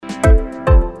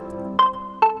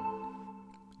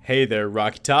Hey there,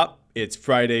 Rocky Top. It's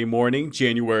Friday morning,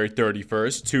 January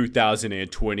 31st,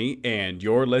 2020, and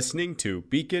you're listening to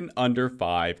Beacon Under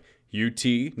 5, UT,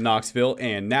 Knoxville,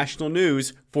 and national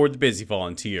news for the busy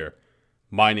volunteer.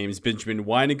 My name's Benjamin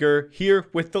Weiniger, here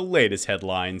with the latest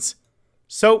headlines.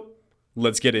 So,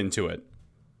 let's get into it.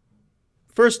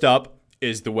 First up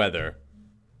is the weather.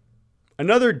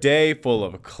 Another day full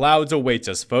of clouds awaits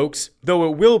us, folks, though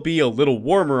it will be a little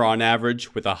warmer on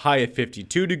average with a high of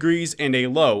 52 degrees and a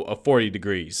low of 40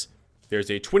 degrees.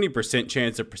 There's a 20%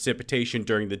 chance of precipitation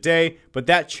during the day, but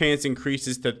that chance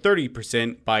increases to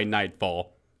 30% by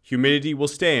nightfall. Humidity will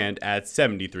stand at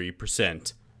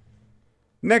 73%.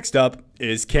 Next up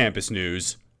is campus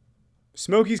news.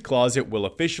 Smokey's Closet will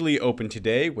officially open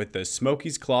today with the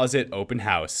Smokey's Closet Open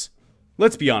House.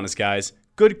 Let's be honest, guys.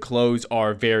 Good clothes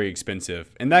are very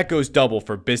expensive, and that goes double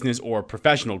for business or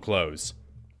professional clothes.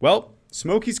 Well,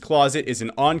 Smokey's Closet is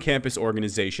an on-campus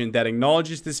organization that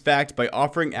acknowledges this fact by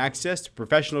offering access to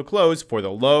professional clothes for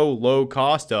the low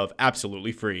cost of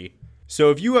absolutely free. So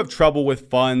if you have trouble with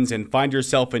funds and find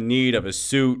yourself in need of a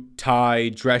suit, tie,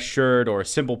 dress shirt, or a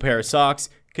simple pair of socks,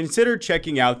 consider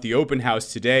checking out the open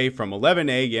house today from 11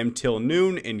 a.m. till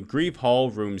noon in Grieve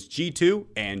Hall rooms G2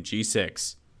 and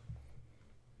G6.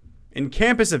 In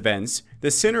campus events, the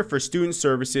Center for Student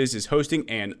Services is hosting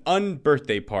an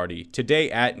unbirthday party today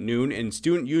at noon in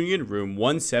Student Union Room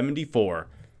 174.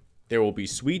 There will be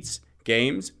sweets,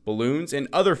 games, balloons, and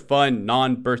other fun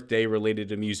non-birthday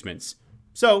related amusements.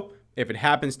 So, if it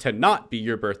happens to not be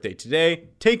your birthday today,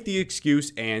 take the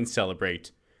excuse and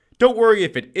celebrate. Don't worry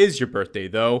if it is your birthday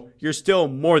though, you're still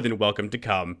more than welcome to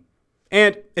come.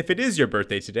 And if it is your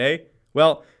birthday today,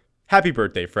 well, happy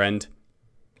birthday, friend.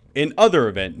 In other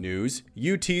event news,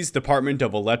 UT's Department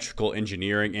of Electrical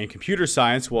Engineering and Computer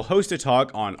Science will host a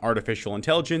talk on artificial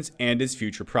intelligence and its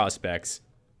future prospects.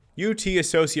 UT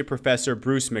Associate Professor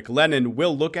Bruce McLennan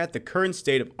will look at the current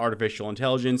state of artificial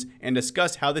intelligence and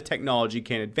discuss how the technology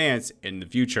can advance in the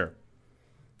future.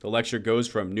 The lecture goes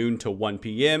from noon to 1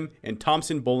 p.m. in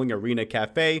Thompson Bowling Arena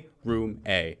Cafe, Room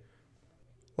A.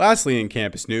 Lastly, in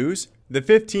campus news, the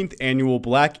 15th Annual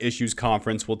Black Issues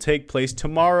Conference will take place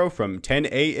tomorrow from 10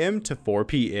 a.m. to 4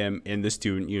 p.m. in the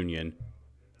Student Union.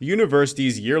 The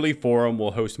university's yearly forum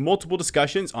will host multiple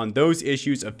discussions on those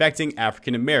issues affecting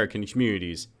African American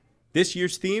communities. This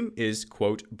year's theme is,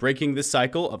 quote, breaking the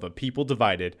cycle of a people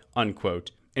divided,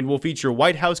 unquote, and will feature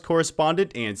White House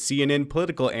correspondent and CNN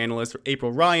political analyst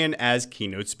April Ryan as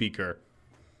keynote speaker.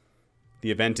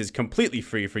 The event is completely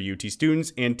free for UT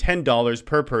students and $10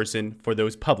 per person for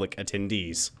those public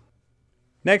attendees.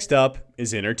 Next up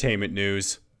is entertainment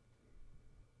news.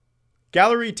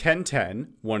 Gallery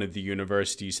 1010, one of the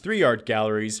university's 3 art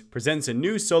galleries, presents a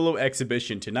new solo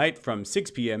exhibition tonight from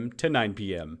 6 p.m. to 9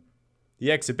 p.m.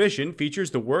 The exhibition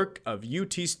features the work of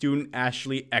UT student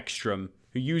Ashley Ekstrom,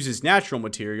 who uses natural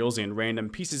materials and random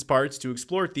pieces parts to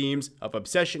explore themes of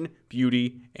obsession,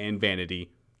 beauty, and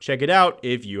vanity. Check it out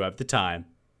if you have the time.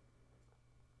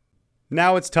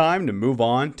 Now it's time to move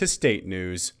on to state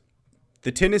news.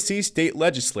 The Tennessee State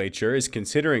Legislature is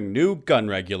considering new gun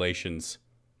regulations.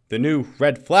 The new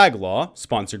red flag law,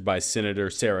 sponsored by Senator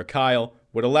Sarah Kyle,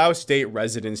 would allow state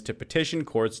residents to petition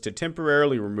courts to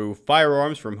temporarily remove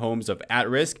firearms from homes of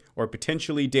at-risk or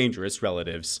potentially dangerous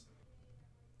relatives.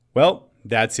 Well,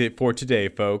 that's it for today,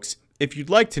 folks. If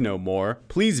you'd like to know more,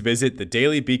 please visit the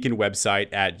Daily Beacon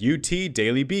website at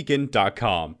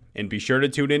utdailybeacon.com and be sure to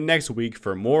tune in next week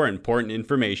for more important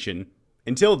information.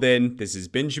 Until then, this is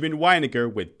Benjamin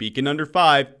Weiniger with Beacon Under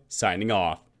 5 signing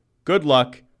off. Good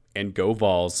luck and go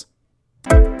Vols.